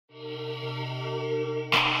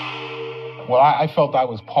Well, I felt I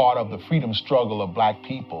was part of the freedom struggle of black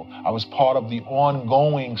people. I was part of the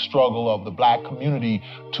ongoing struggle of the black community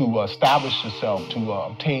to establish itself, to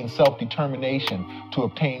obtain self-determination, to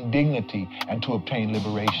obtain dignity, and to obtain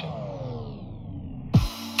liberation.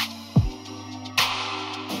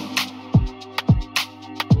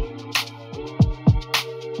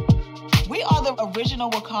 We are the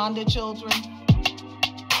original Wakanda children.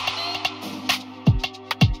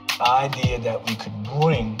 The idea that we could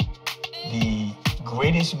bring the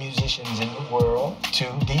greatest musicians in the world to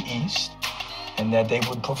the East and that they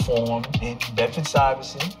would perform in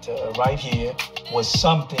Bedford-Stuyvesant right here was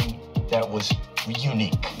something that was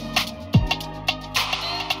unique.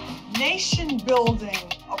 Nation building,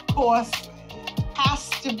 of course, has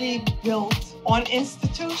to be built on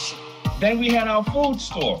institutions. Then we had our food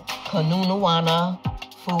store. Kanunawana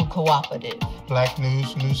Food Cooperative. Black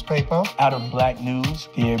News newspaper. Out of Black News,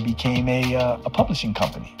 there became a publishing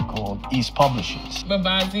company called East Publishers.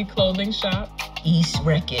 Mavazi Clothing Shop. East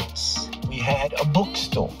Records. We had a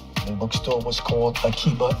bookstore. The bookstore was called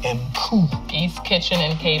Akiba M. Ku. East Kitchen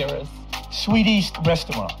and Caterers. Sweet East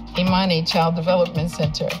Restaurant. Imani Child Development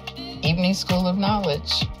Center. Evening School of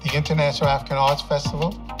Knowledge. The International African Arts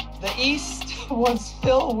Festival. The East was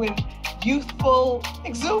filled with youthful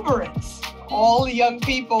exuberance. All the young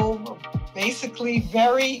people were basically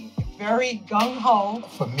very, very gung-ho.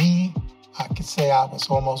 For me, I could say I was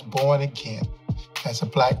almost born again as a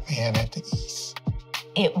black man at the East.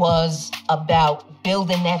 It was about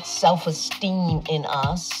building that self-esteem in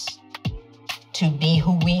us to be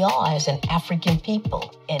who we are as an African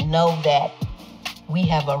people and know that we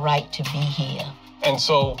have a right to be here. And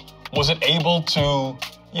so, was it able to,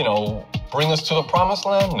 bring us to the promised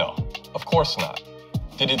land? No, of course not.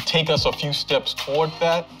 Did it take us a few steps toward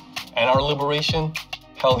that and our liberation?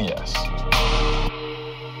 Hell yes.